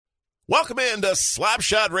Welcome into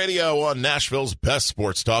Slapshot Radio on Nashville's best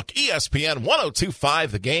sports talk, ESPN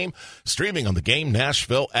 102.5 The Game, streaming on the Game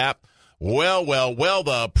Nashville app. Well,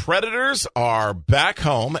 the Predators are back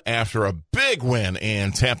home after a big win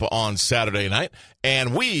in Tampa on Saturday night,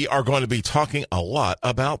 and we are going to be talking a lot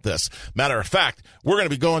about this. Matter of fact, we're going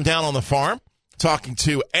to be going down on the farm, talking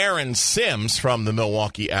to Aaron Sims from the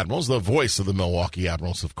Milwaukee Admirals, the voice of the Milwaukee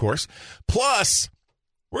Admirals, of course. Plus,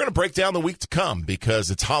 we're going to break down the week to come because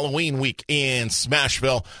it's Halloween week in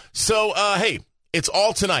Smashville. So, hey, it's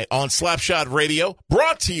all tonight on Slapshot Radio,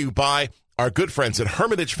 brought to you by our good friends at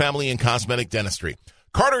Hermitage Family and Cosmetic Dentistry.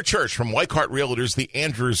 Carter Church from White Hart Realtors, the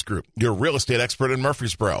Andrews Group, your real estate expert in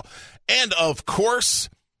Murfreesboro. And, of course,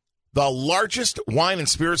 the largest wine and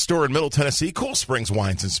spirit store in Middle Tennessee, Cool Springs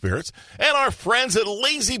Wines and Spirits. And our friends at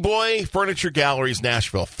Lazy Boy Furniture Galleries,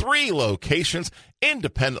 Nashville. 3 locations,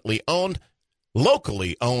 independently owned,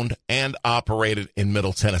 locally owned and operated in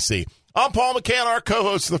Middle Tennessee. I'm Paul McCann, our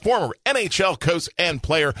co-host, the former NHL coach and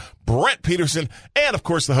player, Brent Peterson, and, of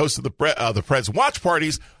course, the host of the Preds Watch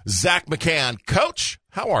Parties, Zach McCann. Coach,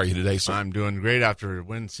 how are you today, sir? I'm doing great after a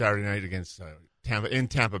win Saturday night against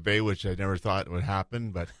Tampa Bay, which I never thought would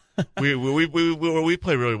happen, but we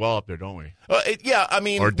play really well up there, don't we? Yeah, I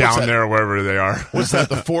mean, or down there, wherever they are. What's that?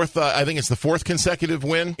 The fourth? I think it's the 4th consecutive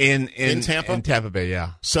win in Tampa. In Tampa Bay,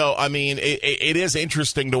 yeah. So I mean, it is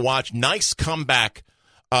interesting to watch. Nice comeback.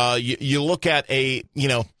 You look at a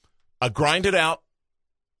grinded out,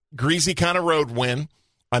 greasy kind of road win.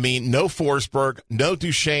 I mean, no Forsberg, no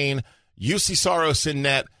Duchesne, UC Saros in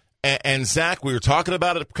net, and Zach. We were talking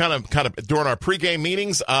about it kind of during our pregame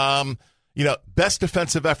meetings. Best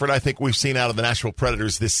defensive effort I think we've seen out of the Nashville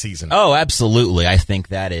Predators this season. Oh, absolutely. I think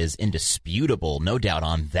that is indisputable. No doubt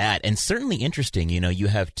on that. And certainly interesting. You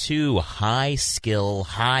have 2 high-skill,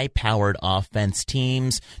 high-powered offense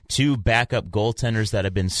teams, 2 backup goaltenders that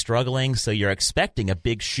have been struggling, so you're expecting a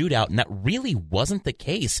big shootout, and that really wasn't the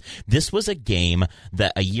case. This was a game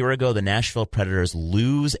that a year ago the Nashville Predators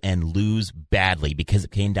lose badly because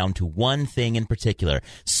it came down to one thing in particular,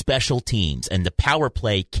 special teams, and the power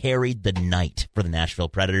play carried the night for the Nashville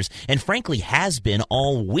Predators, and frankly has been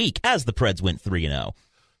all week as the Preds went 3-0.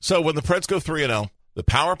 So when the Preds go 3-0, the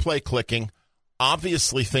power play clicking,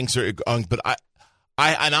 obviously things are going. But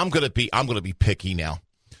I'm going to be picky now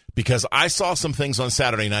because I saw some things on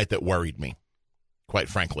Saturday night that worried me, quite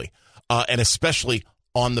frankly, and especially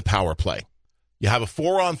on the power play. You have a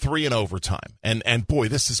 4-on-3 in overtime, and boy,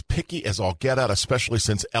 this is picky as all get out, especially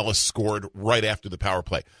since Ellis scored right after the power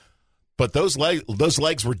play. But those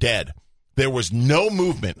legs were dead. There was no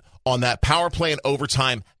movement on that power play in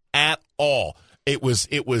overtime at all. It was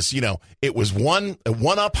one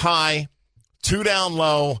up high, 2 down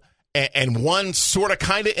low, and one sort of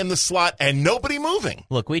kind of in the slot, and nobody moving.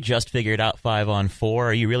 Look, we just figured out 5-on-4.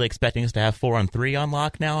 Are you really expecting us to have 4-on-3 on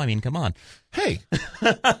lock now? I mean, come on. Hey.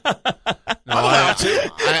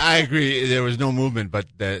 I agree. There was no movement, but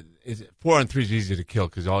 4-on-3 is easy to kill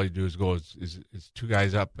because all you do is go is 2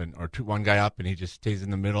 guys up one guy up, and he just stays in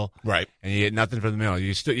the middle. Right. And you get nothing from the middle.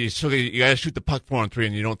 You got to shoot the puck 4-on-3,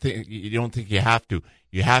 and you don't think you have to.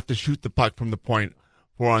 You have to shoot the puck from the point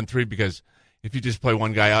 4-on-3 because if you just play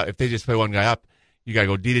one guy up, if they just play one guy up, you got to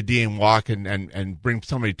go D to D and walk and bring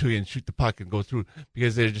somebody to you and shoot the puck and go through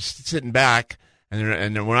because they're just sitting back and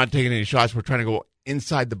we're not taking any shots. We're trying to go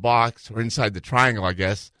inside the box or inside the triangle, I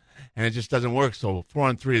guess, and it just doesn't work. So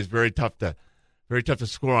 4-on-3 is very tough to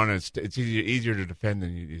score on. It's easier to defend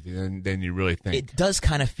than you really think. It does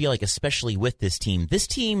kind of feel like, especially with this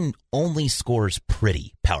team only scores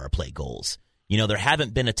pretty power play goals. There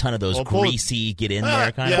haven't been a ton of those greasy get in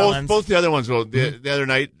there kind of ones. Both the other ones. Well, the other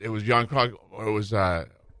night it was Jan Krog. It was Jan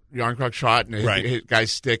Krog shot and it hit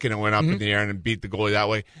guy's stick and it went up in the air and beat the goalie that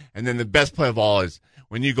way. And then the best play of all is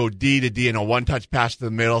when you go D to D in a one-touch pass to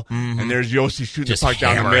the middle, and there's Yossi shooting just the puck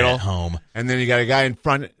down the middle, home. And then you got a guy in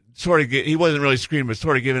front. He wasn't really screaming, but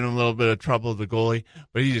sort of giving him a little bit of trouble, the goalie.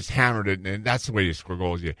 But he just hammered it, and that's the way you score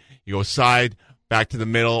goals. You go side, back to the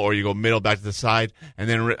middle, or you go middle, back to the side, and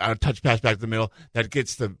then a touch pass back to the middle. That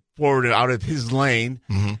gets the forward out of his lane,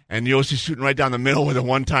 and Yossi's shooting right down the middle with a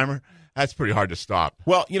one-timer. That's pretty hard to stop.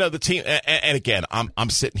 Well, the team, and again, I'm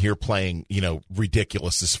sitting here playing,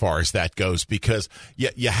 ridiculous as far as that goes because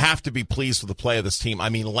you have to be pleased with the play of this team. I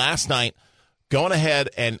mean, last night, going ahead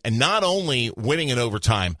and not only winning in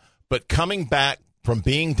overtime, but coming back from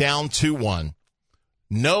being down 2-1,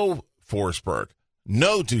 no Forsberg,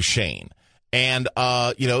 no Duchesne, And,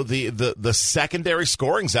 the secondary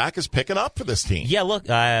scoring, Zach, is picking up for this team. Yeah, look,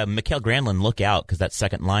 Mikael Granlund, look out, because that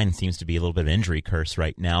second line seems to be a little bit of an injury curse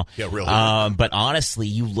right now. Yeah, really. But honestly,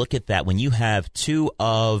 you look at that, when you have two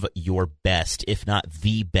of your best, if not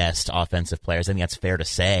the best offensive players, I think that's fair to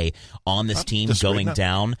say, on this team going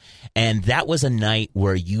down. And that was a night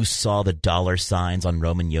where you saw the dollar signs on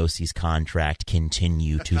Roman Jossi's contract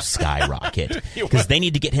continue to skyrocket. Because they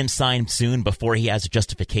need to get him signed soon before he has a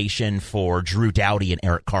justification for Drew Doughty and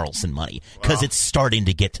Erik Karlsson money, because it's starting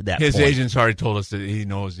to get to that His point. agent's already told us that he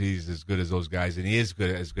knows he's as good as those guys, and he is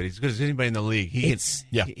as good. He's as good as anybody in the league.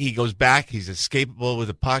 He goes back. He's escapable with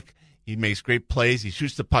the puck. He makes great plays. He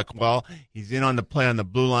shoots the puck well. He's in on the play on the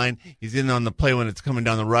blue line. He's in on the play when it's coming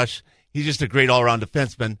down the rush. He's just a great all-around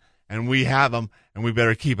defenseman, and we have him, and we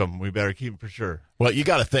better keep him. We better keep him for sure. Well, you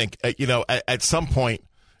got to think, at some point,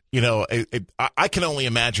 I can only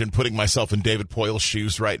imagine putting myself in David Poyle's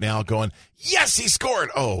shoes right now going, yes, he scored.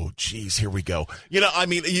 Oh, geez, here we go. I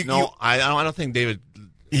don't think David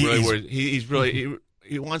really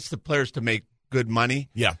he wants the players to make good money.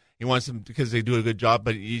 Yeah. He wants them because they do a good job,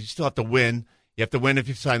 but you still have to win. You have to win if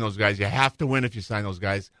you sign those guys. You have to win if you sign those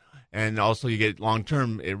guys. And also you get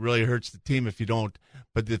long-term, it really hurts the team if you don't.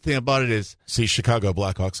 But the thing about it is, see Chicago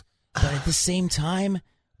Blackhawks. But at the same time,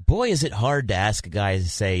 boy, is it hard to ask a guy to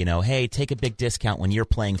say, hey, take a big discount when you're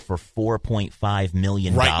playing for $4.5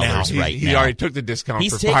 million right now. He already took the discount.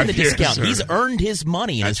 He's for taken 5 the years, discount. sir. He's earned his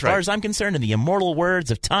money. And as far as I'm concerned, in the immortal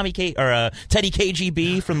words of Teddy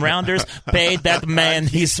KGB from Rounders, paid that man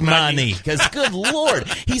his money. Because, good Lord,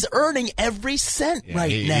 he's earning every cent now.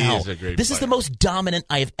 He is a great This is the most dominant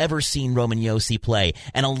I have ever seen Roman Josi play.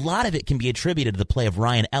 And a lot of it can be attributed to the play of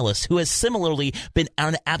Ryan Ellis, who has similarly been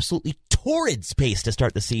on an absolutely torrid pace to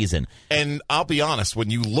start the season. And I'll be honest, when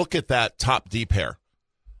you look at that top D pair,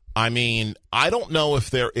 I mean, I don't know if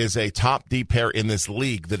there is a top D pair in this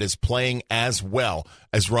league that is playing as well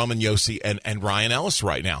as Roman Josi and Ryan Ellis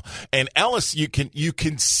right now. And Ellis, you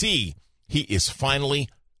can see he is finally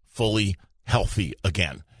fully healthy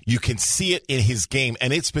again. You can see it in his game,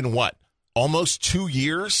 and it's been almost 2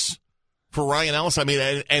 years for Ryan Ellis. I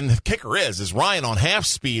mean, and the kicker is Ryan on half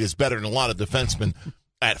speed is better than a lot of defensemen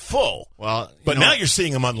at full. Well, but now you're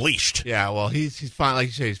seeing him unleashed. Yeah, well, he's finally, like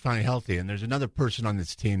you say, he's finally healthy, and there's another person on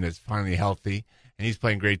this team that's finally healthy, and he's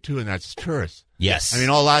playing great too, and that's Turris. Yes, I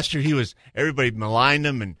mean, all last year everybody maligned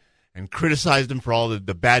him and criticized him for all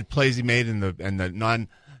the bad plays he made and the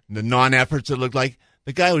non efforts. It looked like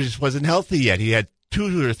the guy just wasn't healthy yet. He had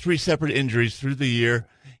 2 or 3 separate injuries through the year.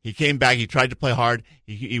 He came back. He tried to play hard.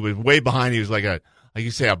 He was way behind. He was like a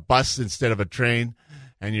bus instead of a train.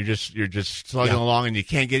 And you're just slugging along, and you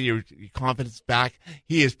can't get your confidence back.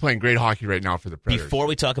 He is playing great hockey right now for the Predators. Before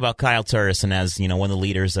we talk about Kyle Turris, and as one of the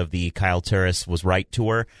leaders of the Kyle Turris was right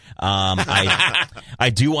tour,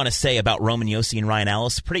 I do want to say about Roman Josi and Ryan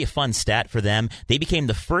Ellis, pretty fun stat for them. They became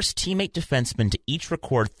the first teammate defensemen to each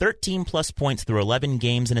record 13-plus points through 11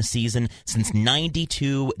 games in a season since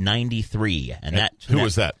 92-93. And who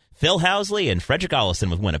was that? Phil Housley and Frederick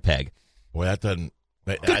Allison with Winnipeg. Well, that doesn't...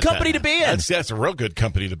 Good company to be in. That's a real good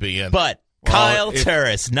company to be in. But Kyle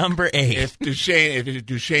Turris, number 8. If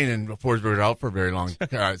Duchesne and Forsberg are out for very long,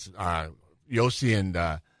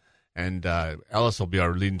 Josi and Ellis will be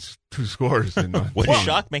our leading 2 scorers. Wouldn't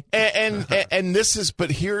shock me. And this is, but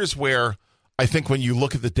here's where I think when you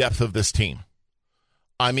look at the depth of this team,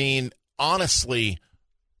 I mean, honestly,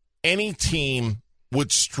 any team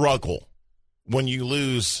would struggle when you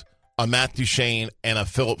lose a Matt Duchesne and a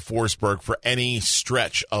Philip Forsberg for any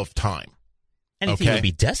stretch of time. Anything would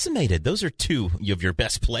be decimated. Those are 2 of your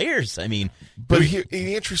best players. I mean, but here,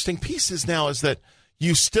 the interesting piece is that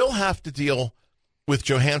you still have to deal with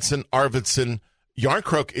Johansson, Arvidsson.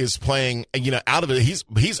 Järnkrok is playing, out of it.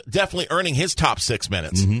 He's definitely earning his top 6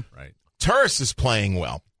 minutes. Mm-hmm. Right. Turris is playing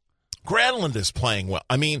well. Granlund is playing well.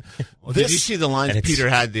 I mean, did you see the lines Peter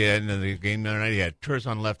had at the end of the game the other night? He had Turris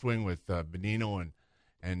on left wing with Bonino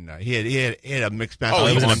and he had a mixed match. Oh,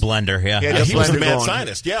 he was in a blender, yeah. He was the mad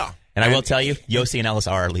scientist, yeah. And I will tell you, Josi and Ellis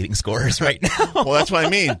are our leading scorers right now. Well, that's what I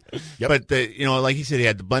mean. Yep. But like he said, he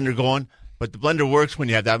had the blender going. But the blender works when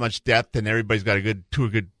you have that much depth and everybody's got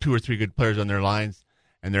two or three good players on their lines,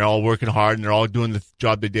 and they're all working hard and they're all doing the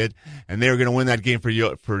job they did. And they were going to win that game for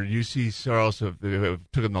UC Saros. It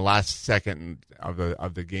took them the last second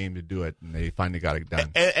of the game to do it, and they finally got it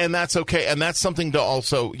done. And that's okay. And that's something to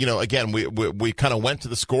also, again, we kind of went to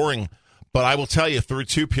the scoring. But I will tell you, through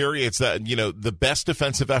 2 periods, that the best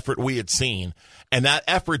defensive effort we had seen, and that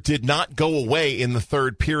effort did not go away in the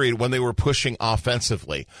 3rd period when they were pushing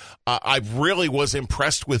offensively. I really was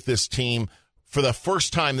impressed with this team for the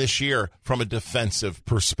first time this year from a defensive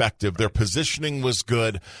perspective. Their positioning was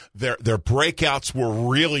good. Their breakouts were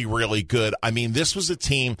really, really good. I mean, this was a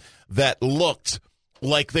team that looked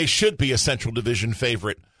like they should be a Central Division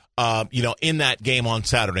favorite, in that game on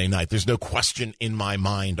Saturday night. There's no question in my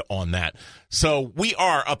mind on that. So we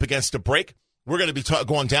are up against a break. We're going to be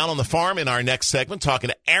going down on the farm in our next segment, talking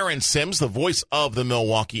to Aaron Sims, the voice of the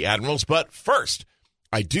Milwaukee Admirals. But first,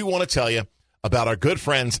 I do want to tell you about our good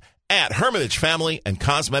friends at Hermitage Family and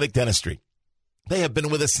Cosmetic Dentistry. They have been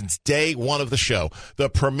with us since day one of the show. The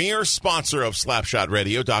premier sponsor of Slapshot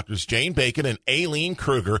Radio, Doctors Jane Bacon and Aileen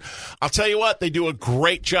Kruger. I'll tell you what, they do a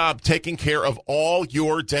great job taking care of all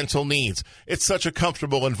your dental needs. It's such a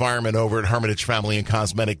comfortable environment over at Hermitage Family and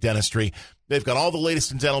Cosmetic Dentistry. They've got all the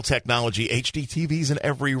latest in dental technology, HD TVs in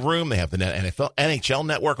every room. They have the NHL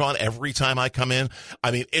network on every time I come in.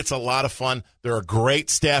 I mean, it's a lot of fun. They're a great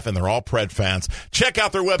staff, and they're all Pred fans. Check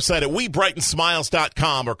out their website at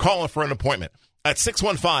WeBrightenSmiles.com or call them for an appointment at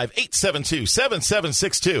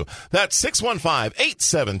 615-872-7762. That's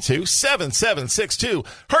 615-872-7762.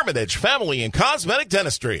 Hermitage Family and Cosmetic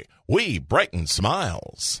Dentistry. We brighten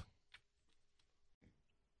smiles.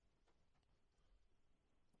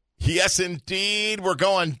 Yes, indeed. We're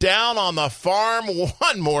going down on the farm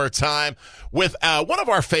one more time with one of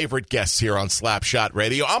our favorite guests here on Slapshot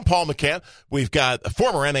Radio. I'm Paul McCann. We've got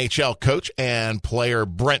former NHL coach and player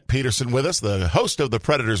Brent Peterson with us, the host of the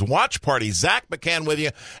Predators Watch Party, Zach McCann with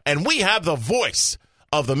you, and we have the voice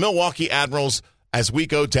of the Milwaukee Admirals as we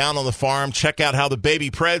go down on the farm. Check out how the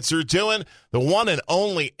baby Preds are doing. The one and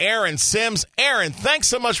only Aaron Sims. Aaron, thanks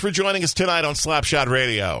so much for joining us tonight on Slapshot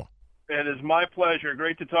Radio. It is my pleasure.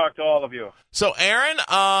 Great to talk to all of you. So, Aaron,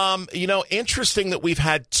 interesting that we've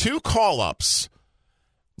had two call-ups.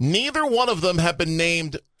 Neither one of them have been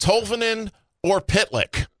named Tolvanen or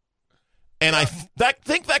Pitlick. And I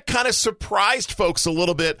think that kind of surprised folks a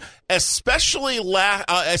little bit, especially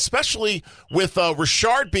with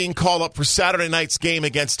Richard being called up for Saturday night's game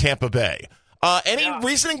against Tampa Bay. Any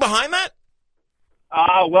reasoning behind that?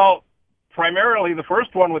 Well, primarily the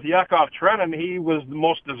first one with Yakov Trenin, he was the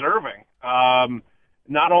most deserving.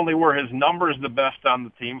 Not only were his numbers the best on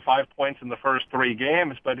the team, 5 points in the first 3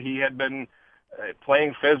 games, but he had been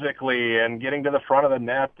playing physically and getting to the front of the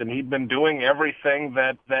net, and he'd been doing everything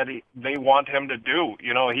that they want him to do.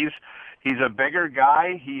 You know, he's a bigger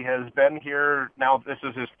guy. He has been here now. This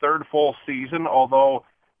is his 3rd full season, although,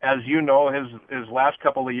 as you know, his last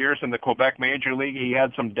couple of years in the Quebec Major League, he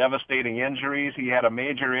had some devastating injuries. He had a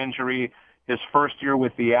major injury his first year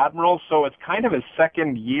with the Admirals, so it's kind of his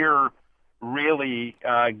 2nd year really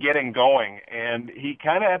getting going. And he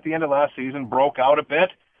kind of, at the end of last season, broke out a bit,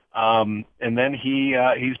 and then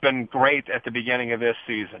he's been great at the beginning of this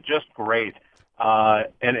season, just great.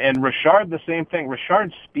 And Richard, the same thing.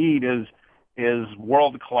 Richard's speed is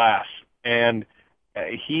world class, and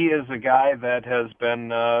he is a guy that has been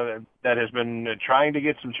trying to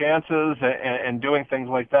get some chances and doing things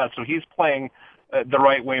like that. So he's playing the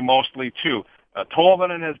right way mostly too.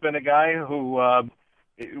 Tolvanen has been a guy who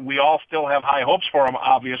we all still have high hopes for him,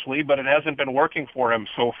 obviously, but it hasn't been working for him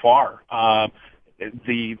so far. Although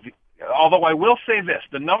I will say this,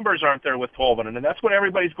 the numbers aren't there with Tolvanen, and that's what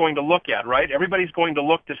everybody's going to look at, right? Everybody's going to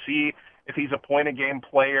look to see if he's a point-a-game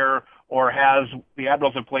player, or the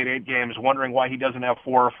Admirals have played 8 games, wondering why he doesn't have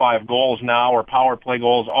 4 or 5 goals now, or power play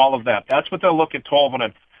goals, all of that. That's what they'll look at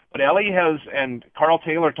Tolvanen. But Ellie and Carl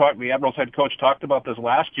Taylor the Admirals head coach, talked about this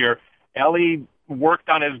last year. Ellie worked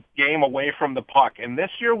on his game away from the puck. And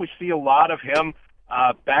this year we see a lot of him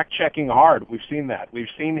back-checking hard. We've seen that. We've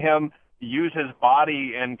seen him use his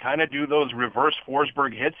body and kind of do those reverse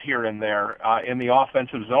Forsberg hits here and there in the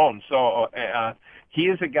offensive zone. So he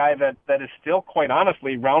is a guy that is still, quite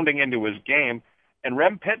honestly, rounding into his game. And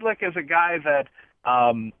Rem Pitlick is a guy that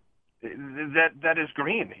is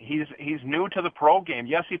green. He's new to the pro game.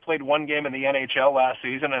 Yes, he played 1 game in the NHL last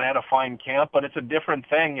season and had a fine camp, but it's a different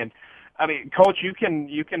thing. And I mean, Coach, you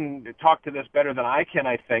can talk to this better than I can,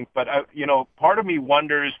 I think. But part of me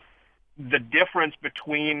wonders the difference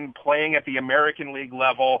between playing at the American League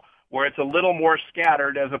level, where it's a little more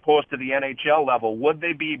scattered, as opposed to the NHL level. Would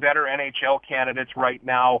they be better NHL candidates right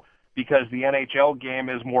now because the NHL game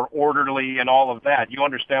is more orderly and all of that? You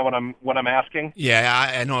understand what I'm asking?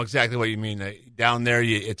 Yeah, I know exactly what you mean. Down there,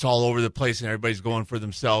 it's all over the place, and everybody's going for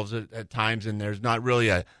themselves at times, and there's not really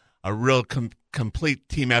a real complete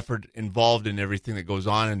team effort involved in everything that goes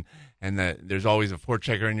on, and there's always a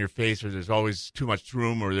forechecker in your face, or there's always too much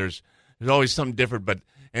room, or there's always something different. But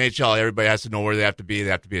NHL, everybody has to know where they have to be.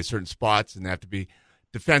 They have to be at certain spots, and they have to be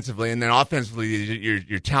defensively. And then offensively,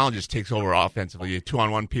 your talent just takes over offensively. You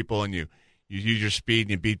 2-on-1 people, and you use your speed,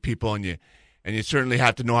 and you beat people, and and you certainly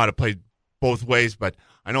have to know how to play both ways. But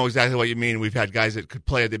I know exactly what you mean. We've had guys that could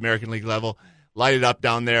play at the American League level, light it up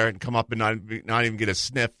down there, and come up and not even get a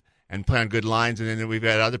sniff and play on good lines. And then we've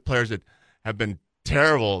had other players that have been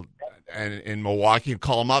terrible and in Milwaukee and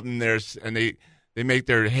call them up, and they make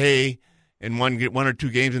their hay in one or two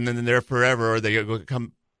games, and then they're there forever, or they go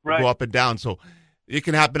up and down. So it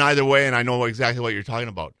can happen either way, and I know exactly what you're talking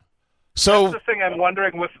about. So that's the thing I'm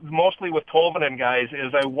wondering mostly with Tolvanen guys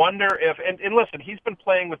is I wonder if and listen, he's been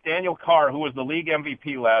playing with Daniel Carr, who was the league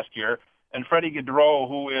MVP last year, and Freddie Gaudreau,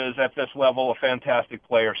 who is at this level a fantastic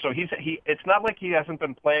player. So it's not like he hasn't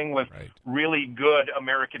been playing with really good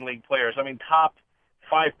American League players. I mean, top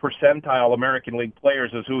 5 percentile American League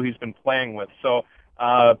players is who he's been playing with. So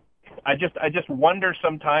I just wonder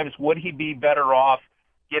sometimes, would he be better off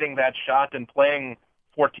getting that shot and playing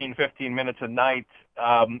 14, 15 minutes a night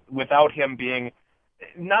without him being,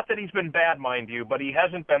 not that he's been bad, mind you, but he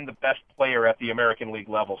hasn't been the best player at the American League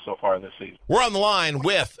level so far this season. We're on the line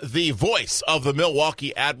with the voice of the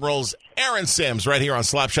Milwaukee Admirals, Aaron Sims, right here on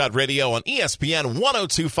Slapshot Radio on ESPN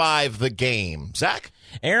 102.5 The Game. Zach?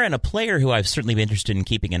 Aaron, a player who I've certainly been interested in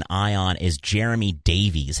keeping an eye on is Jeremy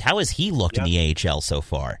Davies. How has he looked in the AHL so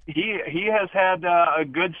far? He has had a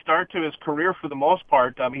good start to his career for the most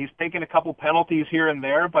part. He's taken a couple penalties here and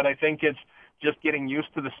there, but I think it's just getting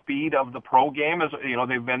used to the speed of the pro game. As you know,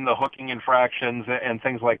 they've been the hooking infractions and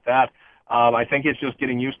things like that. I think it's just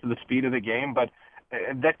getting used to the speed of the game. But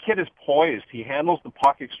that kid is poised. He handles the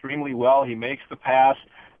puck extremely well. He makes the pass.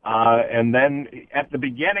 And then at the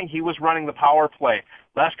beginning, he was running the power play.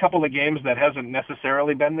 Last couple of games, that hasn't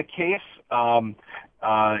necessarily been the case. Alex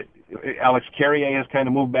Carrier has kind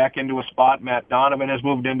of moved back into a spot. Matt Donovan has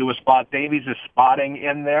moved into a spot. Davies is spotting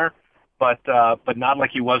in there, but not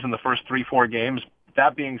like he was in the first 3-4 games.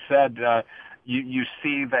 That being said, you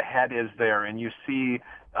see the head is there, and you see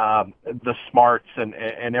the smarts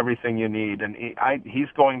and everything you need, and he's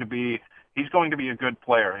going to be a good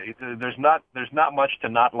player. There's not much to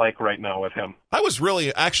not like right now with him. I was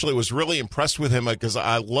really impressed with him because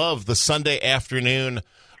I love the Sunday afternoon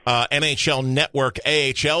NHL Network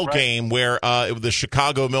AHL game where the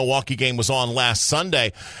Chicago-Milwaukee game was on last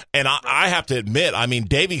Sunday. And I have to admit, I mean,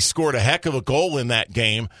 Davies scored a heck of a goal in that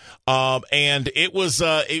game. And it was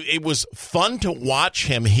fun to watch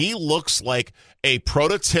him. He looks like a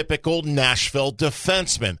prototypical Nashville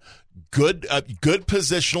defenseman. Good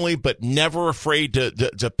positionally, but never afraid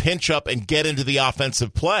to pinch up and get into the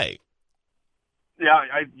offensive play. Yeah,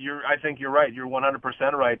 I think you're right. You're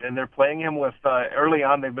 100% right. And they're playing him with early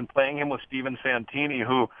on. They've been playing him with Steven Santini,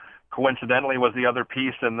 who coincidentally was the other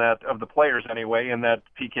piece in that of the players anyway in that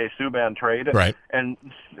PK Subban trade. Right. And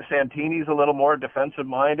Santini's a little more defensive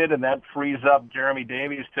minded, and that frees up Jeremy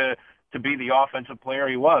Davies to be the offensive player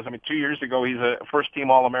he was. I mean, 2 years ago he's a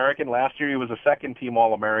first-team All-American. Last year he was a second-team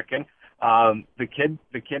All-American. The kid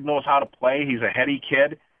knows how to play. He's a heady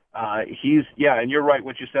kid. And you're right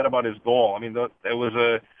what you said about his goal. I mean, it was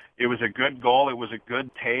a good goal. It was a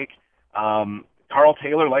good take. Carl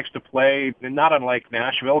Taylor likes to play, not unlike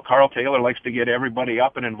Nashville. Carl Taylor likes to get everybody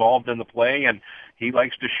up and involved in the play, and he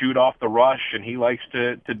likes to shoot off the rush, and he likes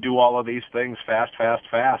to do all of these things fast.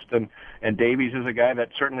 And Davies is a guy that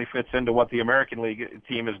certainly fits into what the American League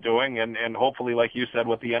team is doing, and hopefully, like you said,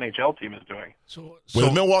 what the NHL team is doing. With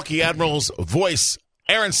the Milwaukee Admirals voice,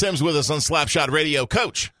 Aaron Sims with us on Slapshot Radio.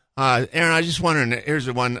 Coach. Aaron, I just wondering, here's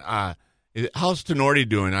the one. How's Tenorti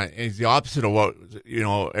doing? He's the opposite of what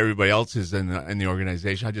everybody else is in the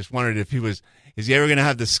organization. I just wondered if is he ever going to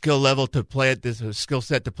have the skill level to play at this skill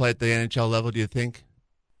set to play at the NHL level? Do you think?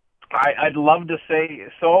 I'd love to say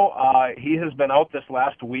so. He has been out this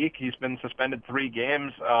last week. He's been suspended 3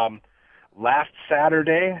 games. Last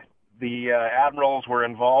Saturday, the Admirals were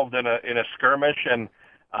involved in a skirmish, and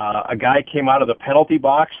a guy came out of the penalty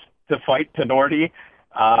box to fight Tenorti.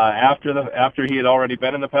 After he had already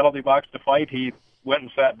been in the penalty box to fight, he went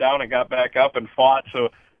and sat down and got back up and fought. So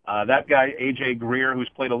that guy, AJ Greer, who's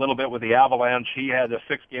played a little bit with the Avalanche, he had a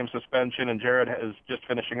 6-game suspension, and Jared is just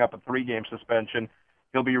finishing up a 3-game suspension.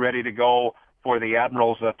 He'll be ready to go for the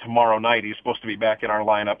Admirals tomorrow night. He's supposed to be back in our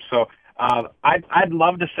lineup. So I'd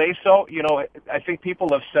love to say so. I think people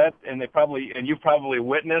have said, and you've probably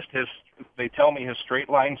witnessed they tell me his straight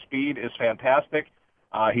line speed is fantastic.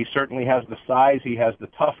 He certainly has the size. He has the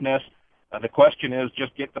toughness. The question is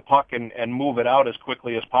just get the puck and move it out as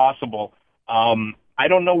quickly as possible. I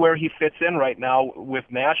don't know where he fits in right now with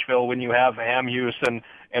Nashville when you have Hamhuis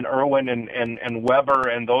and Irwin and Weber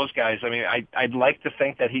and those guys. I mean, I'd like to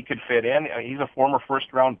think that he could fit in. He's a former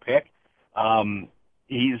first-round pick. I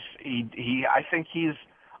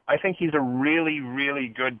think he's a really, really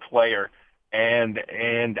good player.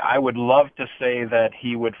 and I would love to say that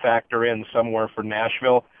he would factor in somewhere for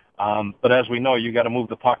Nashville. But as we know, you got to move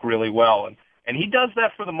the puck really well, and he does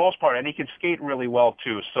that for the most part, and he can skate really well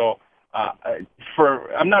too. So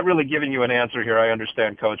I'm not really giving you an answer here, I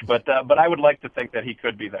understand, Coach, but I would like to think that he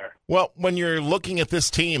could be there. Well, when you're looking at this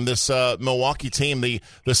team, this Milwaukee team, the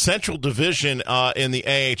Central Division in the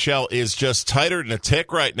AHL is just tighter than a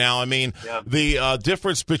tick right now. I mean, the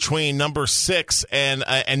difference between number 6 and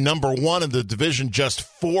number 1 in the division, just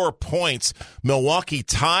 4 points. Milwaukee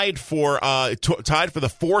tied for the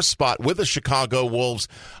 4th spot with the Chicago Wolves.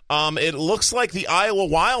 It looks like the Iowa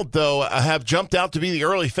Wild, though, have jumped out to be the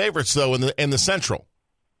early favorites, though, in the Central.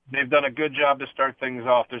 They've done a good job to start things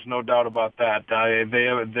off. There's no doubt about that.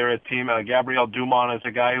 They're a team. Gabriel Dumont is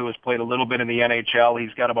a guy who has played a little bit in the NHL.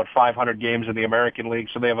 He's got about 500 games in the American League,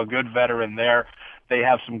 so they have a good veteran there. They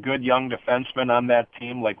have some good young defensemen on that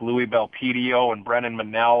team, like Louis Belpedio and Brennan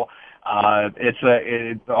Manel.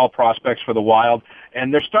 It's all prospects for the Wild,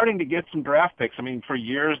 and they're starting to get some draft picks. I mean, for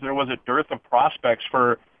years there was a dearth of prospects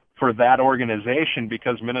for that organization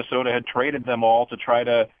because Minnesota had traded them all to try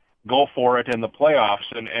to go for it in the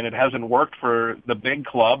playoffs, and it hasn't worked for the big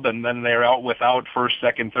club, and then they're out without first,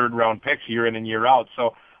 second, third round picks year in and year out.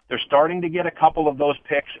 So they're starting to get a couple of those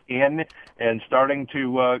picks in and starting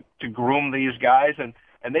to groom these guys, and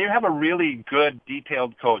they have a really good,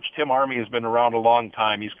 detailed coach. Tim Army has been around a long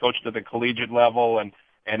time. He's coached at the collegiate level and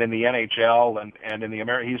in the NHL and in the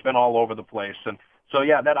he's been all over the place. And so,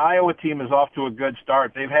 yeah, that Iowa team is off to a good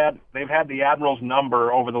start. They've had the Admirals'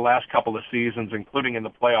 number over the last couple of seasons, including in the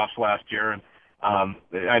playoffs last year. And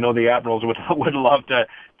I know the Admirals would love to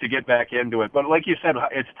get back into it. But like you said,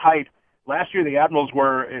 it's tight. Last year, the Admirals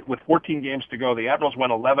were, with 14 games to go, the Admirals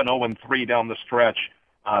went 11-0-3 down the stretch.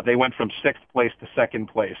 They went from 6th place to 2nd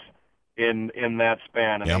place in that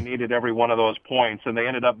span, and they needed every one of those points. And they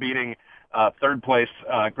ended up beating third place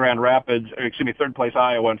third place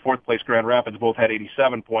Iowa and 4th place Grand Rapids both had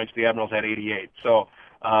 87 points. The Admirals had 88. So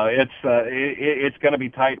it's going to be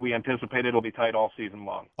tight. We anticipate it'll be tight all season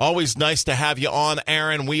long. Always nice to have you on,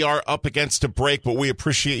 Aaron. We are up against a break, but we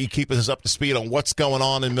appreciate you keeping us up to speed on what's going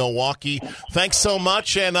on in Milwaukee. Thanks so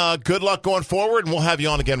much, and good luck going forward, and we'll have you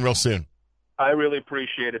on again real soon. I really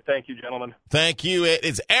appreciate it. Thank you, gentlemen. Thank you.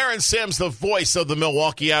 It's Aaron Sims, the voice of the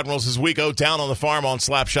Milwaukee Admirals, as we go down on the farm on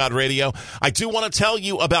Slapshot Radio. I do want to tell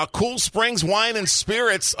you about Cool Springs Wine and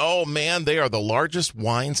Spirits. Oh, man, they are the largest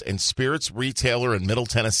wines and spirits retailer in Middle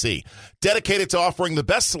Tennessee, dedicated to offering the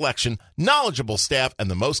best selection, knowledgeable staff,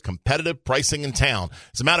 and the most competitive pricing in town.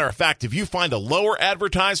 As a matter of fact, if you find a lower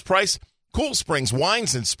advertised price, Cool Springs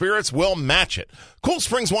Wines and Spirits will match it. Cool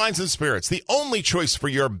Springs Wines and Spirits, the only choice for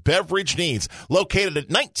your beverage needs, located at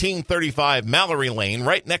 1935 Mallory Lane,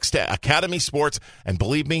 right next to Academy Sports. And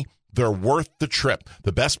believe me, they're worth the trip.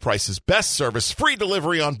 The best prices, best service, free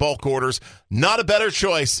delivery on bulk orders. Not a better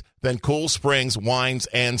choice than Cool Springs Wines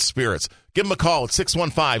and Spirits. Give them a call at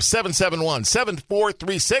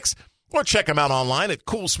 615-771-7436. Or check them out online at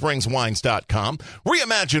CoolSpringsWines.com.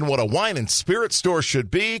 Reimagine what a wine and spirit store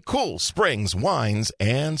should be. Cool Springs Wines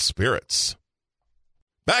and Spirits.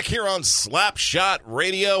 Back here on Slapshot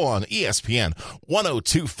Radio on ESPN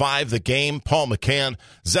 102.5 The Game. Paul McCann,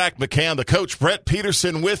 Zach McCann, the coach, Brent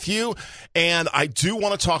Peterson with you. And I do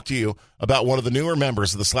want to talk to you about one of the newer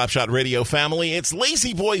members of the Slapshot Radio family. It's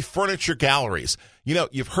Lazy Boy Furniture Galleries. You know,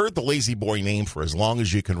 you've heard the Lazy Boy name for as long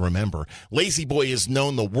as you can remember. Lazy Boy is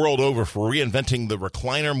known the world over for reinventing the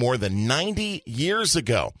recliner more than 90 years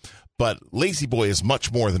ago. But Lazy Boy is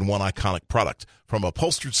much more than one iconic product. From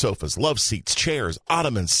upholstered sofas, love seats, chairs,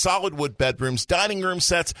 ottomans, solid wood bedrooms, dining room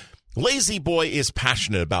sets, Lazy Boy is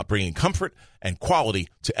passionate about bringing comfort and quality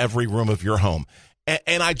to every room of your home.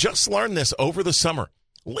 And I just learned this over the summer.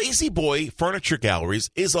 Lazy Boy Furniture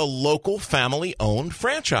Galleries is a local family-owned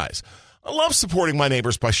franchise. I love supporting my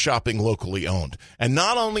neighbors by shopping locally owned. And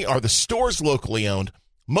not only are the stores locally owned,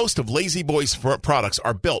 most of Lazy Boy's products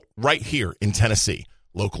are built right here in Tennessee.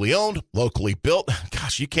 Locally owned, locally built.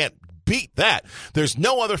 Gosh, you can't beat that. There's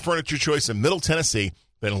no other furniture choice in Middle Tennessee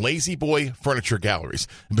than Lazy Boy Furniture Galleries.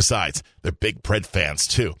 And besides, they're big Pred fans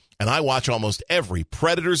too. And I watch almost every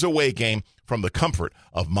Predators away game from the comfort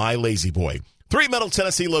of my Lazy Boy. 3 Middle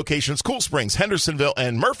Tennessee locations, Cool Springs, Hendersonville,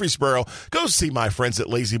 and Murfreesboro. Go see my friends at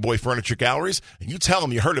Lazy Boy Furniture Galleries, and you tell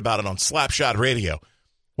them you heard about it on Slapshot Radio.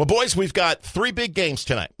 Well, boys, we've got 3 big games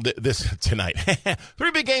tonight.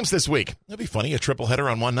 3 big games this week. That'd be funny, a triple header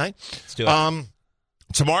on one night. Let's do it.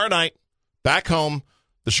 Tomorrow night, back home,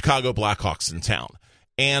 the Chicago Blackhawks in town.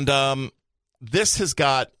 And this has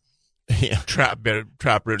got trap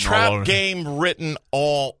written all over. Game written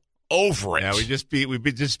all over it. Yeah, we just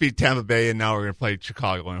beat Tampa Bay, and now we're going to play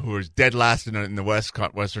Chicago, who is dead last in the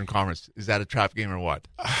Western Conference. Is that a trap game or what?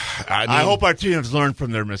 I hope our team has learned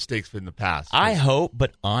from their mistakes in the past. I hope,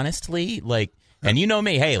 but honestly, and you know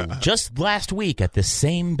me, hey, just last week at the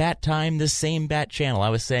same bat time, this same bat channel, I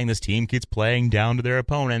was saying this team keeps playing down to their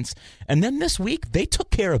opponents. And then this week, they took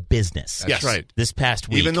care of business. That's right. This past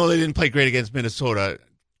week. Even though they didn't play great against Minnesota,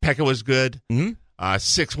 Pekka was good. Mhm.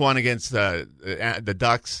 6-1 against the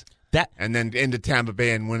Ducks. And then into Tampa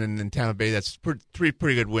Bay and winning in Tampa Bay. That's three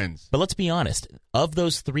pretty good wins. But let's be honest. Of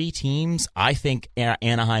those three teams, I think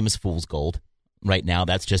Anaheim is fool's gold. Right now,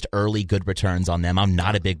 that's just early good returns on them. I'm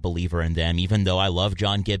not a big believer in them, even though I love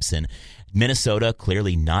John Gibson. Minnesota,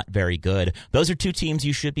 clearly not very good. Those are two teams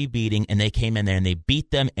you should be beating, and they came in there and they beat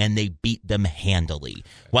them, and they beat them handily.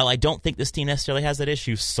 While I don't think this team necessarily has that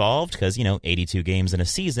issue solved, because, 82 games in a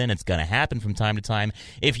season, it's going to happen from time to time.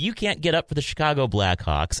 If you can't get up for the Chicago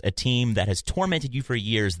Blackhawks, a team that has tormented you for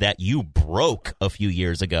years, that you broke a few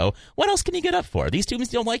years ago, what else can you get up for? These teams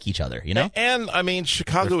don't like each other, And,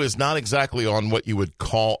 Chicago is not exactly on what you would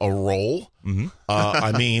call a roll.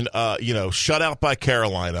 Mm-hmm. Shut out by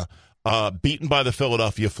Carolina. Beaten by the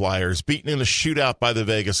Philadelphia Flyers, beaten in a shootout by the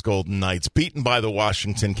Vegas Golden Knights, beaten by the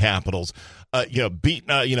Washington Capitals,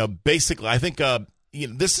 basically, I think,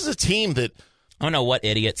 this is a team that. I don't know what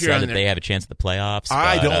idiot said that they have a chance at the playoffs.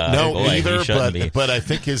 I don't know either, be. but I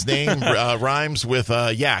think his name rhymes with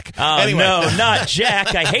yak. Oh, anyway. No, not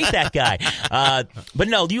Jack. I hate that guy. But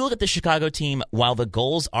no, you look at the Chicago team, while the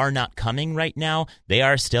goals are not coming right now, they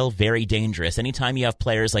are still very dangerous. Anytime you have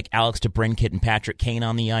players like Alex DeBrincat and Patrick Kane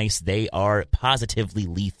on the ice, they are positively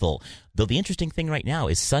lethal. Though the interesting thing right now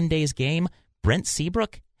is Sunday's game, Brent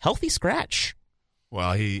Seabrook, healthy scratch.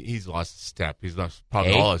 Well, he's lost a step. He's lost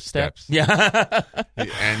probably all his steps. Yeah,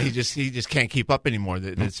 and he just can't keep up anymore.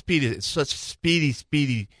 The speed is such a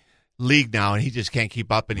speedy league now, and he just can't keep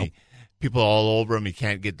up. And people are all over him. He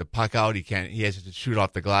can't get the puck out. He has to shoot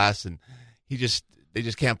off the glass, and they just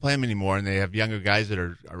can't play him anymore. And they have younger guys that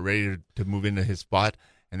are ready to move into his spot,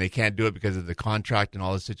 and they can't do it because of the contract and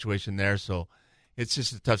all the situation there. So it's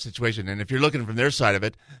just a tough situation. And if you're looking from their side of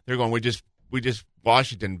it, they're going, we just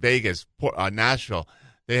Washington, Vegas, Nashville.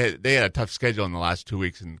 They had a tough schedule in the last 2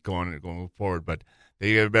 weeks and going forward, but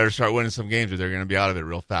they better start winning some games or they're going to be out of it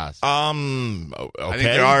real fast. Okay. I think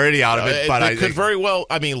they're already out of it, but they could very well.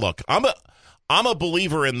 Look, I'm a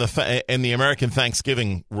believer in the American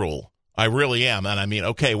Thanksgiving rule. I really am, and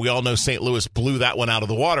okay, we all know St. Louis blew that one out of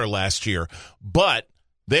the water last year, but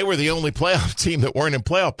they were the only playoff team that weren't in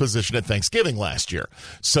playoff position at Thanksgiving last year.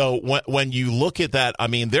 So when you look at that,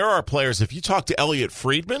 there are players. If you talk to Elliot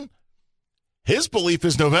Friedman, his belief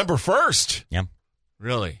is November 1st. Yeah.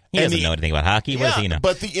 Really? He doesn't know anything about hockey. What does he know?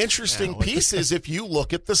 But the interesting piece is if you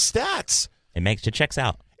look at the stats. It checks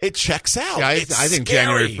out. It checks out. Yeah, I think scary.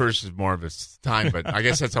 January 1st is more of a time, but I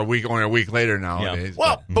guess that's only a week later nowadays.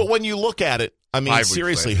 Yeah. But when you look at it,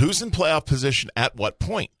 seriously, who's in playoff position at what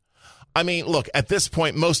point? Look, at this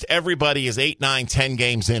point, most everybody is 8, 9, 10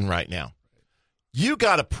 games in right now. You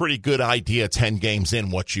got a pretty good idea 10 games in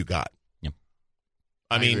what you got. Yep.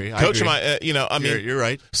 Coach, you're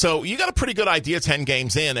right. So you got a pretty good idea 10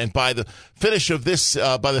 games in, and by the finish of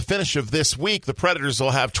this week, the Predators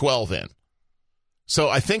will have 12 in. So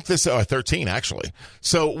I think 13 actually.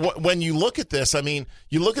 So when you look at this,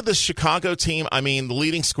 you look at this Chicago team. The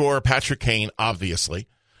leading scorer Patrick Kane, obviously.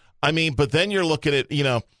 But then you're looking at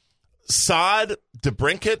Saad,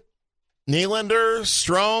 DeBrincat, Nylander,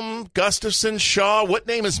 Strome, Gustafsson, Shaw. What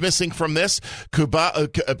name is missing from this?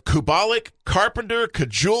 Kubalik, Carpenter,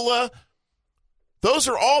 Kajula. Those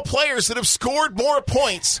are all players that have scored more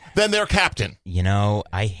points than their captain.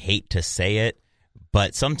 I hate to say it,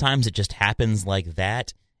 but sometimes it just happens like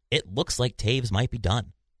that. It looks like Taves might be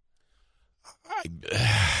done. I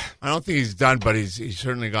don't think he's done, but he's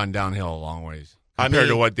certainly gone downhill a long ways. Compared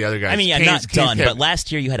to what the other guys. Not done, but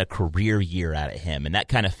last year you had a career year out of him, and that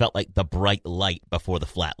kind of felt like the bright light before the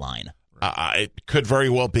flat line. It could very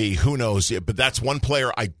well be. Who knows? But that's one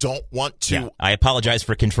player I don't want to. Yeah, I apologize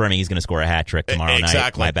for confirming he's going to score a hat trick tomorrow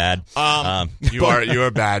night. My bad. You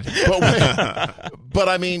are bad.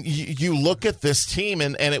 But you look at this team,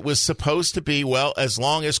 and it was supposed to be, well, as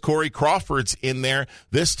long as Corey Crawford's in there,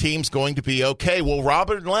 this team's going to be okay. Well,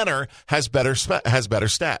 Robert Leonard has better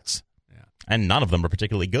stats. And none of them are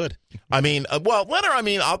particularly good. Leonard,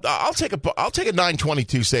 I'll take a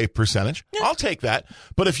 922 save percentage. Yeah. I'll take that.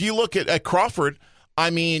 But if you look at Crawford,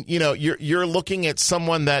 you're looking at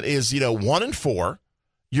someone that is, 1-4.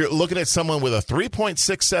 You're looking at someone with a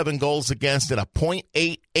 3.67 goals against and a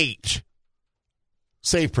 .88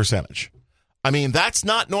 save percentage. That's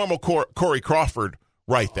not normal Corey Crawford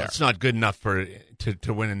right there. It's not good enough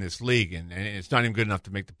to win in this league, and it's not even good enough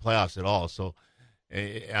to make the playoffs at all. So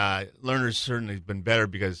Lerner's certainly been better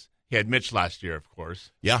because he had Mitch last year, of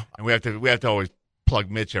course. Yeah. And we have to always plug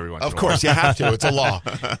Mitch every once in a while. Of course, you have to. It's a law.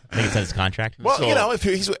 I think it's on his contract. Well, if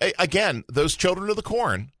he's, again, those children of the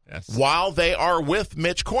corn, yes, while they are with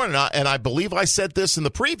Mitch Corn, and I believe I said this in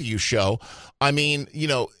the preview show, I mean,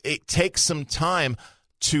 it takes some time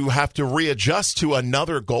to have to readjust to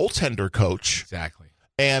another goaltender coach. Exactly.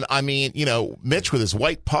 And I mean, Mitch with his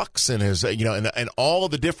white pucks and his, and all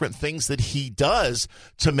of the different things that he does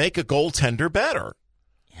to make a goaltender better.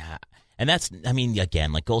 Yeah. And that's, I mean,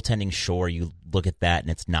 again, like goaltending, sure, you look at that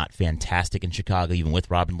and it's not fantastic in Chicago, even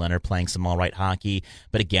with Robin Lehner playing some all-right hockey.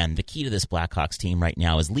 But again, the key to this Blackhawks team right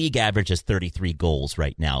now is league average is 33 goals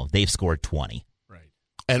right now. They've scored 20. Right.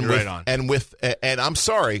 And You're with, right on. and I'm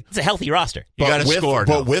sorry. It's a healthy roster. You got to score.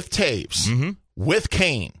 But with Taves, with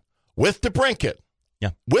Kane, with DeBrincat,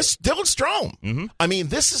 with Dylan Strome. I mean,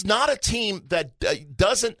 this is not a team that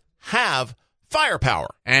doesn't have firepower,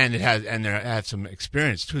 and they have some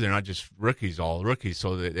experience too. They're not just all rookies.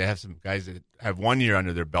 So they have some guys that have 1 year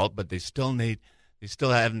under their belt, but they still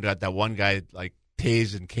haven't got that one guy like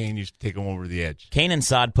Taves and Kane used to take them over the edge. Kane and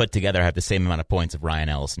Saad put together have the same amount of points of Ryan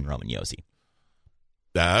Ellis and Roman Josi.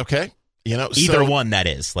 Okay. Either one, that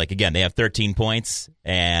is. Like, again, they have 13 points,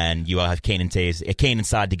 and you have Kane and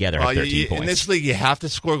Saad together have 13 points. In this league, you have to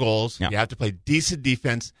score goals. Yep. You have to play decent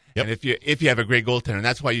defense. Yep. And if you have a great goaltender, and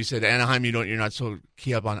that's why you said Anaheim, you're not so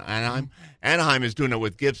key up on Anaheim. Anaheim is doing it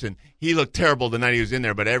with Gibson. He looked terrible the night he was in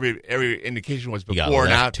there, but every indication was before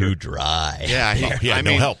and after. Too dry. Yeah,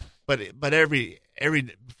 no help. But every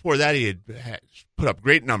before that he had put up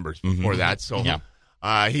great numbers before that. So. Yeah.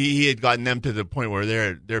 He had gotten them to the point where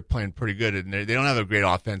they're playing pretty good, and they don't have a great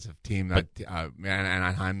offensive team.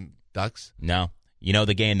 Anaheim Ducks. No,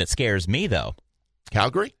 the game that scares me though,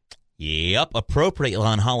 Calgary. Yep, appropriately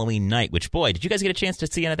on Halloween night. Which, boy, did you guys get a chance to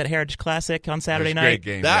see any of that Heritage Classic on Saturday night?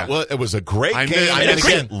 Great game. It was a great game. A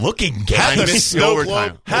great looking game. Had Had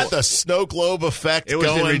the snow globe effect. It was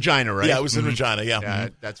going. in Regina, right? Yeah, it was in Regina. Yeah, yeah,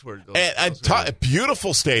 that's where. A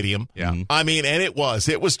beautiful stadium. Yeah, I mean, and it was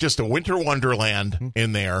just a winter wonderland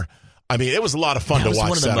in there. I mean, it was a lot of fun to watch. That was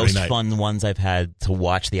one of the Saturday most night. fun ones I've had to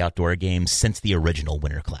watch the outdoor games since the original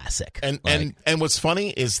Winter Classic. And what's funny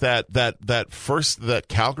is that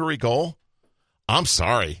Calgary goal. I'm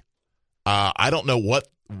sorry, I don't know what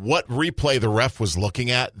replay the ref was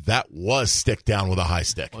looking at. That was stick down with a high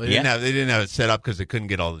stick. Well, they didn't have it set up because they couldn't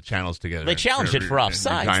get all the channels together. They challenged it for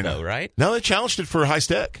offsides, though, right? No, they challenged it for a high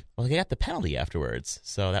stick. Well, they got the penalty afterwards,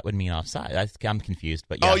 so that would mean offside. I'm confused,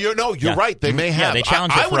 but yeah. Oh, you're right. They may have. Yeah, they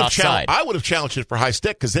challenged it for offside. I would have challenged it for high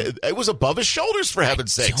stick because it was above his shoulders, for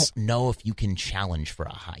heaven's sakes. I don't know if you can challenge for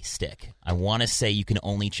a high stick. I want to say you can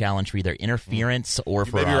only challenge for either interference or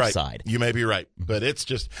for offside. You may be right, but it's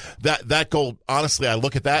just that goal. Honestly, I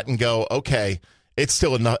look at that and go, okay. It's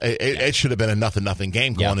still it should have been a 0-0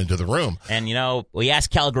 game going into the room. And we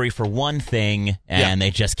asked Calgary for one thing, and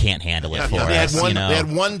they just can't handle it for us. They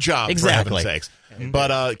had one job, exactly. For heaven's sakes.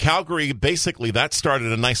 But Calgary, basically, that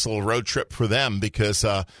started a nice little road trip for them because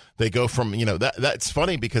they go from that's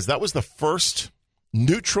funny because that was the first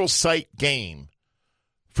neutral site game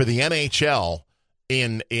for the NHL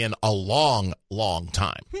in a long, long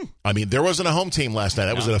time. I mean, there wasn't a home team last night.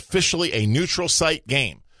 That was officially a neutral site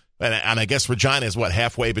game. And I guess Regina is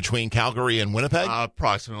halfway between Calgary and Winnipeg?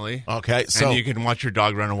 Approximately. Okay, so and you can watch your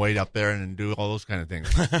dog run away up there and do all those kind of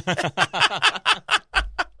things.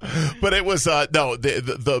 But it was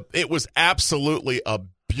it was absolutely a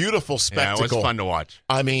beautiful spectacle. Yeah, it was fun to watch.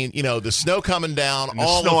 I mean, the snow coming down, and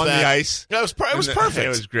all the snow of on that. the ice. It was perfect. It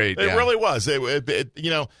was great. It really was.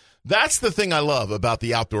 That's the thing I love about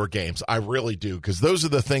the outdoor games. I really do, because those are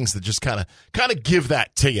the things that just kind of give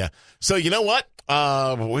that to you. So you know what?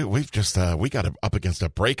 We got up against a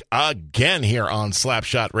break again here on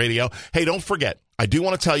Slapshot Radio. Hey, don't forget, I do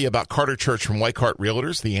want to tell you about Carter Church from White Cart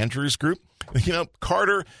Realtors, the Andrews Group.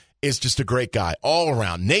 Carter is just a great guy all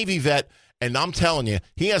around, Navy vet. And I'm telling you,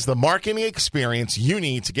 he has the marketing experience you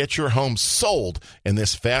need to get your home sold in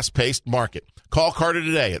this fast-paced market. Call Carter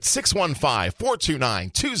today at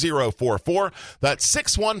 615-429-2044. That's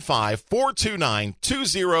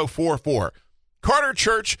 615-429-2044. Carter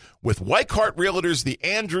Church with White Cart Realtors, the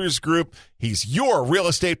Andrews Group. He's your real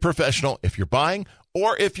estate professional if you're buying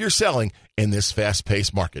or if you're selling in this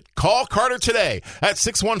fast-paced market. Call Carter today at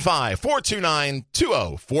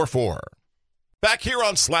 615-429-2044. Back here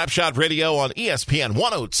on Slapshot Radio on ESPN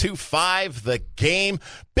 102.5, The Game.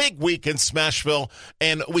 Big week in Smashville.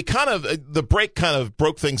 And we the break kind of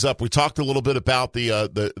broke things up. We talked a little bit about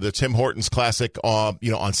the Tim Hortons Classic,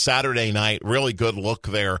 on Saturday night. Really good look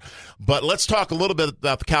there. But let's talk a little bit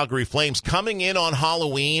about the Calgary Flames coming in on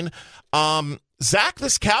Halloween. Zach,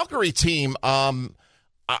 this Calgary team,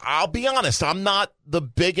 I'll be honest, I'm not the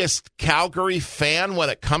biggest Calgary fan when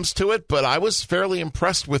it comes to it, but I was fairly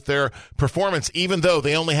impressed with their performance, even though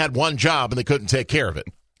they only had one job and they couldn't take care of it.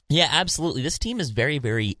 Yeah, absolutely. This team is very,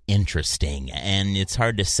 very interesting, and it's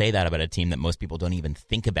hard to say that about a team that most people don't even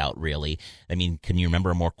think about, really. I mean, can you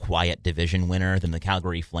remember a more quiet division winner than the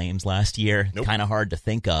Calgary Flames last year? Nope. Kind of hard to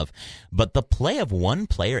think of. But the play of one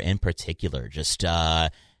player in particular, just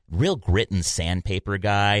real grit and sandpaper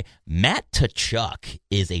guy. Matt Tkachuk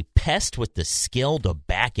is a pest with the skill to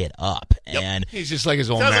back it up. Yep. And he's just like his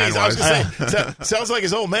old man. Sounds like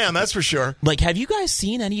his old man, that's for sure. Like, have you guys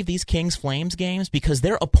seen any of these Kings-Flames games? Because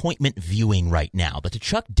they're appointment viewing right now. The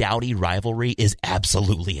Tkachuk-Doughty rivalry is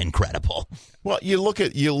absolutely incredible. Well, you look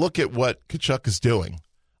at what Tkachuk is doing.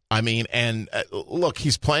 I mean, and look,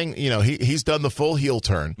 he's playing, he's done the full heel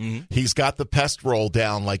turn. Mm-hmm. He's got the pest roll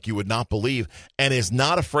down like you would not believe, and is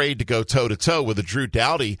not afraid to go toe-to-toe with a Drew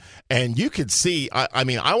Doughty. And you could see, I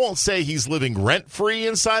won't say he's living rent-free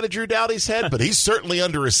inside of Drew Doughty's head, but he's certainly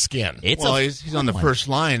under his skin. He's on the first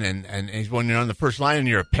line, and when you're on the first line and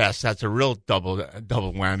you're a pest, that's a real double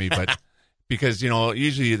whammy, but... Because,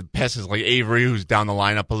 usually the pest is like Avery, who's down the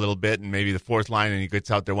lineup a little bit, and maybe the fourth line, and he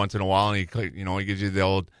gets out there once in a while, and he gives you the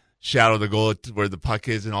old shadow of the goal where the puck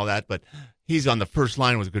is and all that. But he's on the first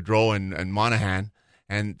line with Gaudreau and Monahan,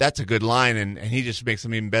 and that's a good line, and he just makes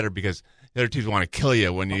them even better because the other teams want to kill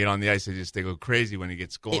you when you get on the ice. They go crazy when he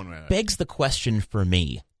gets going. It begs the question for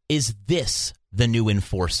me, is this the new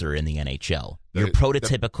enforcer in the NHL? Your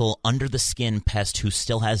prototypical under-the-skin pest who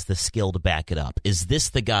still has the skill to back it up. Is this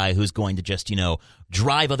the guy who's going to just,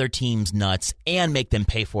 drive other teams nuts and make them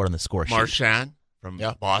pay for it on the score sheet? Marchand from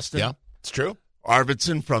Boston. Yeah, it's true.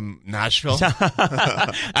 Arvidsson from Nashville.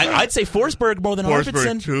 I'd say Forsberg more than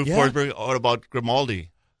Arvidsson. Too. Yeah. Forsberg. What about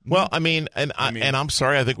Grimaldi? Well, I'm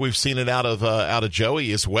sorry. I think we've seen it out of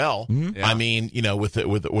Joey as well. Mm-hmm. Yeah. I mean, with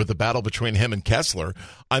the battle between him and Kessler.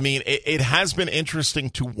 I mean, it has been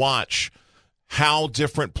interesting to watch how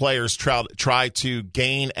different players try to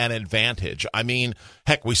gain an advantage. I mean,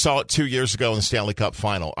 heck, we saw it 2 years ago in the Stanley Cup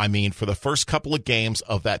Final. I mean, for the first couple of games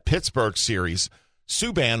of that Pittsburgh series,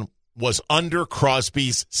 Subban was under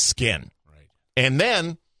Crosby's skin, right, and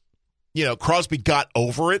then. Crosby got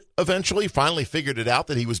over it eventually, finally figured it out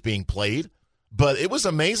that he was being played, but it was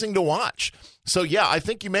amazing to watch. So, yeah, I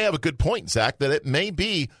think you may have a good point, Zach, that it may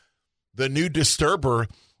be the new disturber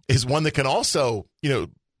is one that can also,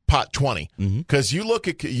 pot 20. Because you look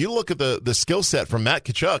at the skill set from Matt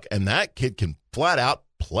Tkachuk, and that kid can flat out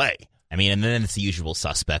play. I mean, and then it's the usual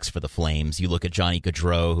suspects for the Flames. You look at Johnny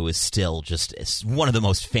Gaudreau, who is still just one of the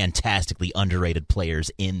most fantastically underrated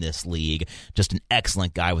players in this league. Just an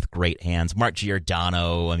excellent guy with great hands. Mark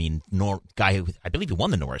Giordano, guy who I believe he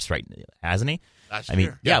won the Norris, right? Hasn't he? Last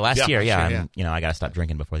year. Last year. I got to stop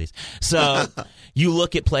drinking before these. So you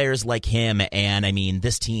look at players like him, and I mean,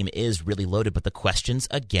 this team is really loaded. But the questions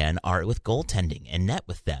again are with goaltending and net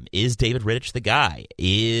with them. Is David Rittich the guy?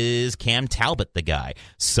 Is Cam Talbot the guy?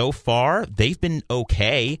 So far, they've been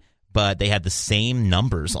okay, but they had the same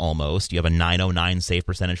numbers almost. You have a .909 save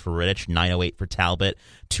percentage for Rittich, .908 for Talbot,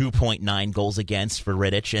 2.9 goals against for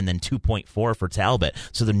Rittich, and then 2.4 for Talbot.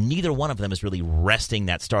 So neither one of them is really resting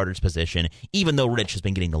that starter's position, even though Rittich has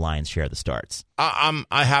been getting the lion's share of the starts. I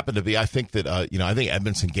happen to be. I think that I think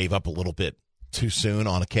Edmondson gave up a little bit too soon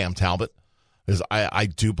on a Cam Talbot. Because I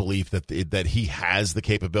do believe that he has the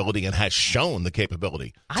capability and has shown the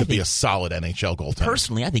capability to be a solid NHL goaltender.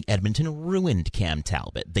 Personally, I think Edmonton ruined Cam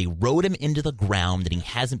Talbot. They rode him into the ground, and he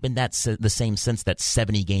hasn't been the same since that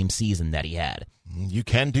 70-game season that he had. You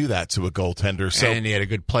can do that to a goaltender. So, and he had a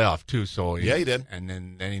good playoff, too. So he did. And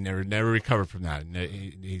then he never recovered from that. And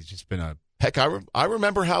he's just been a... Heck, I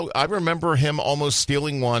remember him almost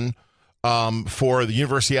stealing one for the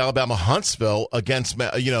University of Alabama Huntsville against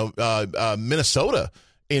Minnesota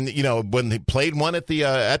when they played one at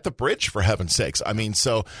the bridge, for heaven's sakes. I mean,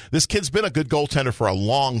 so this kid's been a good goaltender for a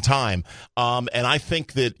long time, and I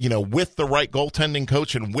think that with the right goaltending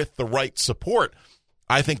coach and with the right support,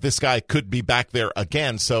 I think this guy could be back there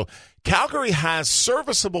again. So Calgary has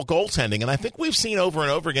serviceable goaltending, and I think we've seen over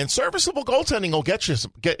and over again, serviceable goaltending will get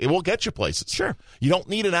you places. Sure. You don't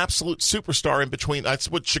need an absolute superstar in between.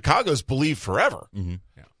 That's what Chicago's believed forever. Mm-hmm.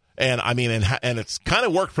 Yeah. And I mean, and it's kind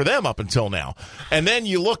of worked for them up until now. And then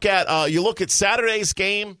you look at Saturday's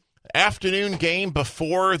game. afternoon game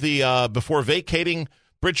before before vacating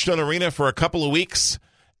Bridgestone Arena for a couple of weeks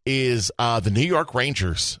is the New York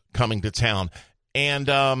Rangers coming to town. And,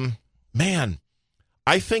 man,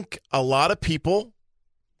 I think a lot of people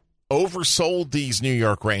oversold these New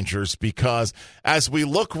York Rangers because as we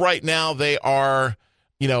look right now, they are,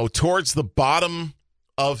 towards the bottom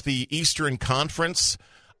of the Eastern Conference.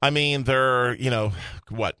 I mean, they're,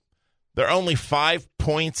 they're only 5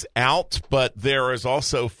 points out, but there is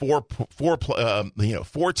also four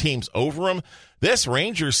teams over them. This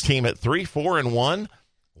Rangers team at 3-4-1,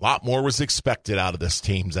 a lot more was expected out of this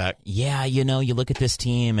team, Zach. Yeah, you look at this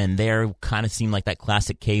team, and they're kind of seem like that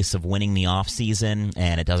classic case of winning the offseason,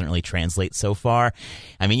 and it doesn't really translate so far.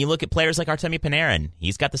 I mean, you look at players like Artemi Panarin.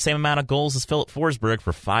 He's got the same amount of goals as Philip Forsberg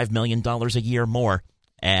for $5 million a year more.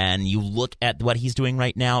 And you look at what he's doing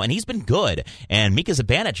right now, and he's been good. And Mika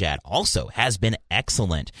Zibanejad also has been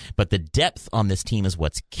excellent. But the depth on this team is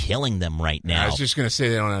what's killing them right now. I was just going to say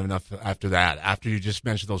they don't have enough after that. After you just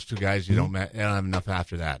mentioned those two guys, they don't have enough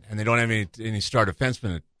after that. And they don't have any star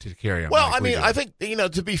defensemen to carry them. Well, I think,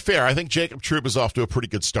 to be fair, I think Jacob Trouba is off to a pretty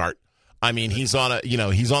good start. I mean, he's on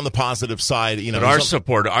the positive side. But our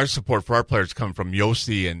support for our players come from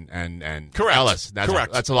Yossi and correct. Ellis.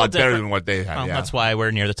 That's a lot better than what they have. Well, that's why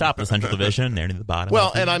we're near the top of the Central Division. They're near the bottom.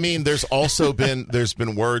 Well, and I mean, there's also been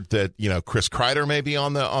word that Chris Kreider may be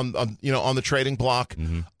on the trading block.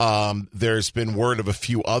 Mm-hmm. There's been word of a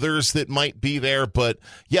few others that might be there, but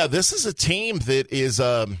yeah, this is a team that is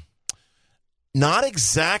not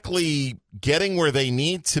exactly getting where they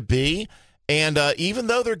need to be. And even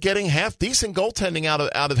though they're getting half-decent goaltending out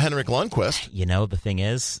of Henrik Lundqvist. The thing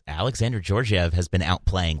is, Alexander Georgiev has been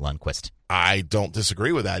outplaying Lundqvist. I don't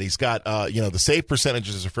disagree with that. He's got, the save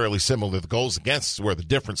percentages are fairly similar. The goals against is where the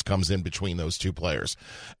difference comes in between those two players.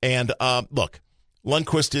 And, look,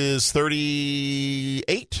 Lundqvist is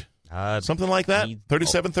 38, something like that,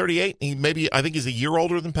 37, 38. I think he's a year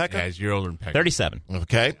older than Pekka. Yeah, he's a year older than Pekka. 37.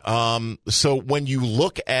 Okay. So when you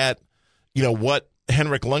look at, what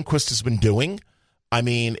Henrik Lundqvist has been doing, I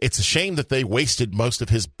mean, it's a shame that they wasted most of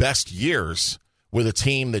his best years with a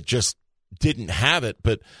team that just didn't have it.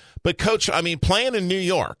 But Coach, I mean, playing in New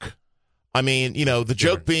York, I mean, the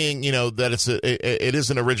joke being, that it is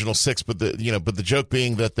an original six, but the joke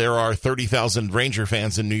being that there are 30,000 Ranger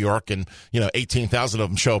fans in New York, and 18,000 of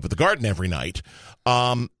them show up at the Garden every night.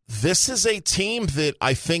 This is a team that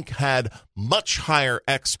I think had much higher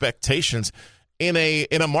expectations in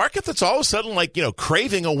a market that's all of a sudden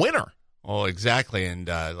craving a winner. Oh, exactly, and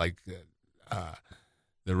the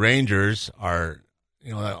Rangers are,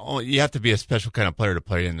 you have to be a special kind of player to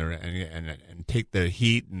play in there and take the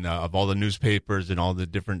heat and of all the newspapers and all the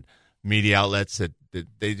different media outlets that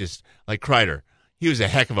they just like Kreider. He was a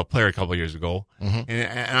heck of a player a couple of years ago,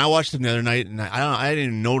 and I watched him the other night, and I didn't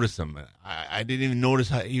even notice him. I didn't even notice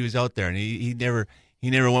how he was out there, and he never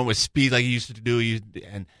went with speed like he used to do.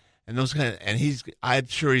 And those I'm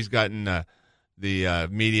sure he's gotten the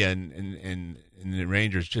media and the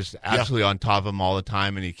Rangers just absolutely on top of him all the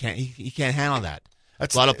time, and he can't handle that. A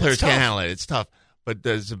lot of players can't handle it. It's tough. But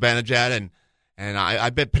Zibanejad and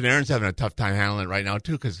I bet Panarin's having a tough time handling it right now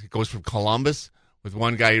too, because it goes from Columbus with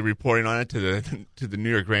one guy reporting on it to the New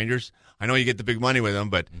York Rangers. I know you get the big money with them,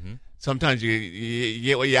 but sometimes you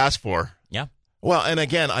get what you ask for. Yeah. Well, and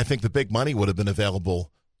again, I think the big money would have been available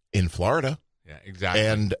in Florida. Yeah, exactly.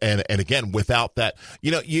 And again, without that,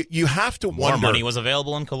 you have to wonder. More money was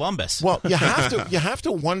available in Columbus. Well, you have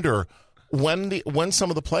to wonder when some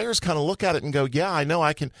of the players kind of look at it and go, yeah, I know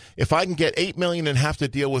if I can get $8 million and have to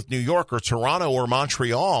deal with New York or Toronto or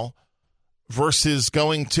Montreal versus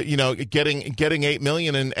going to getting $8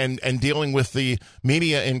 million and dealing with the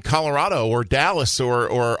media in Colorado or Dallas or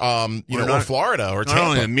Florida or Tampa. Not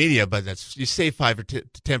only the media, but you save 5 to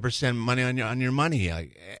 10% money on your money.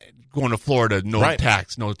 Going to Florida, no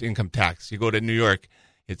tax, no income tax. You go to New York,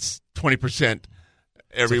 it's 20%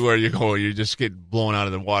 everywhere you go. You just get blown out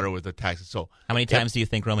of the water with the taxes. So, how many times do you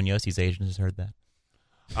think Roman Yossi's agent has heard that?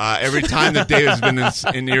 Every time that David's been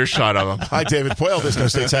in earshot of him. Hi, David Poyle, Visno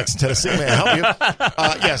State, Texas, Tennessee. May I help you?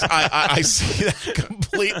 Yes, I see that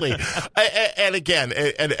completely. And again,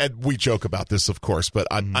 and we joke about this, of course, but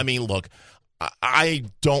I mean, look, I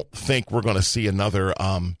don't think we're going to see another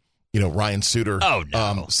Ryan Suter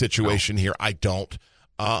situation here. I don't.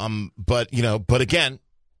 But again,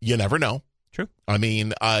 you never know. True. I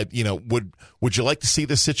mean, would you like to see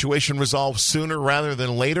this situation resolved sooner rather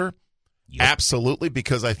than later? Yep. Absolutely,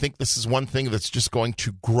 because I think this is one thing that's just going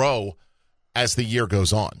to grow as the year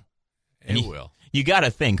goes on. It will. You got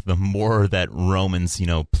to think the more that Roman's,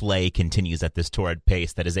 play continues at this torrid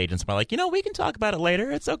pace, that his agents are like, we can talk about it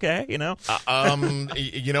later. It's okay, You know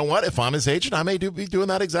what? If I'm his agent, I may be doing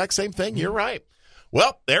that exact same thing. You're right.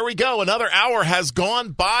 Well, there we go. Another hour has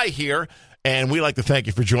gone by here. And we'd like to thank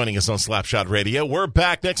you for joining us on Slapshot Radio. We're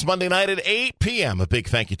back next Monday night at 8 p.m. A big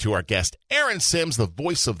thank you to our guest, Aaron Sims, the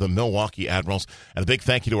voice of the Milwaukee Admirals. And a big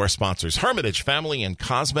thank you to our sponsors, Hermitage Family and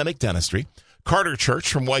Cosmetic Dentistry, Carter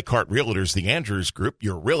Church from White Cart Realtors, the Andrews Group,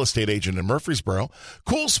 your real estate agent in Murfreesboro,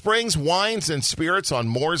 Cool Springs Wines and Spirits on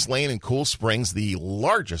Moores Lane in Cool Springs, the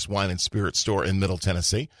largest wine and spirit store in Middle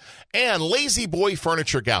Tennessee, and Lazy Boy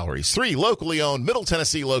Furniture Galleries, 3 locally owned Middle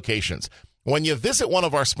Tennessee locations. When you visit one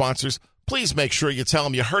of our sponsors, please make sure you tell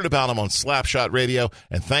them you heard about them on Slapshot Radio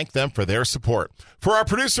and thank them for their support. For our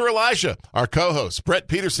producer, Elijah, our co-hosts, Brett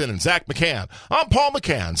Peterson and Zach McCann, I'm Paul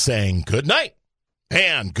McCann saying good night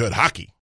and good hockey.